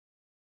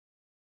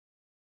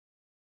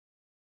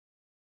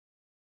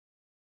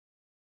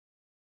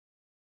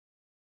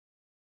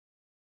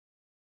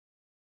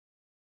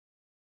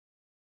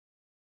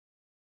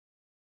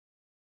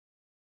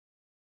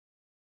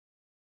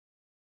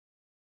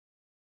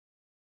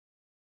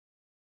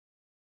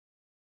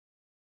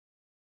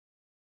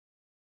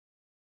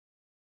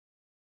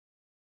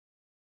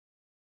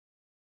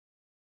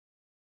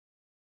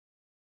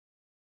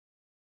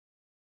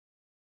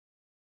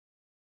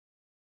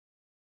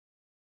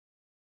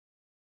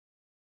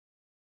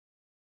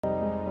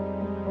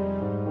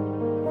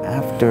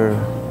after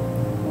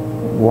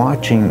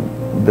watching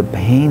the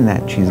pain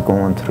that she's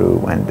going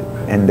through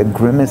and the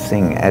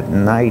grimacing at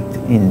night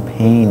in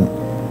pain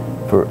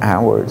for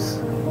hours,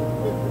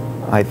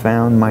 I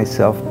found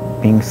myself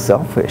being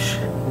selfish.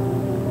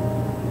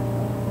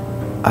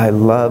 I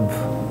love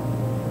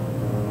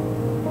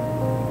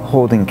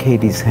holding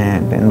Katie's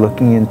hand and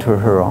looking into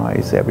her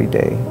eyes every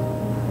day,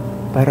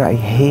 but I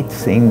hate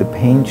seeing the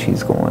pain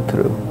she's going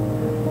through.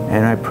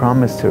 And I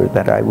promised her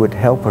that I would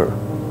help her.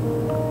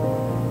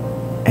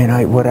 And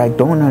what I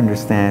don't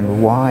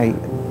understand, why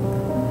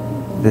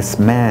this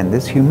man,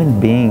 this human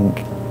being,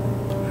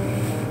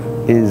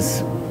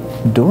 is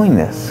doing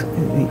this.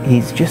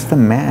 He's just a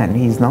man.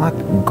 He's not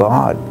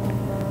God.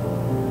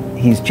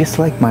 He's just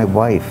like my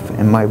wife,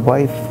 and my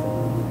wife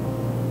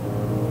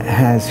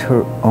has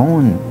her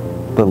own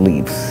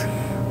beliefs,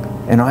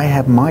 and I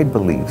have my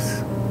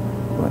beliefs,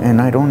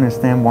 and I don't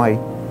understand why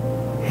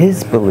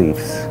his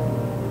beliefs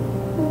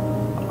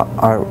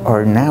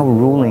are now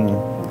ruling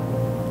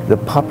the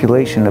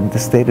population of the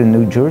state of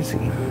New Jersey.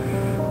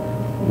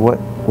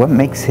 What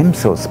makes him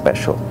so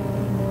special?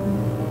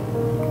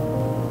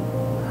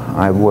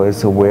 I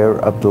was aware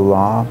of the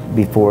law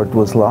before it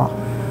was law.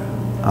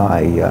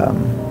 I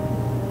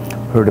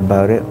heard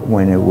about it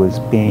when it was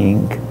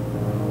being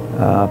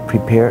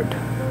prepared,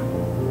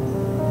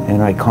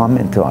 and I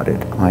commented on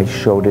it. I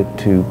showed it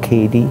to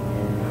Katie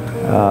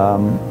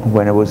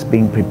when it was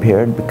being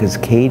prepared, because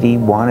Katie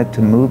wanted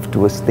to move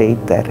to a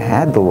state that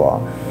had the law.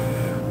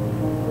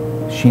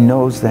 She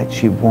knows that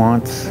she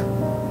wants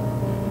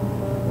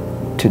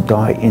to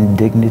die in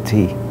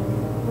dignity.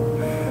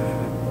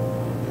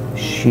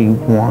 She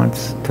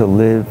wants to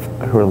live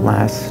her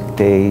last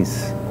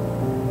days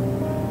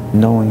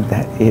knowing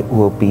that it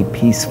will be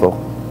peaceful,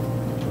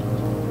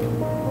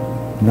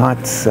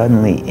 not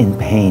suddenly in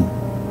pain.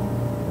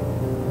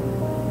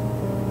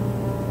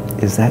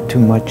 Is that too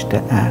much to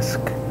ask?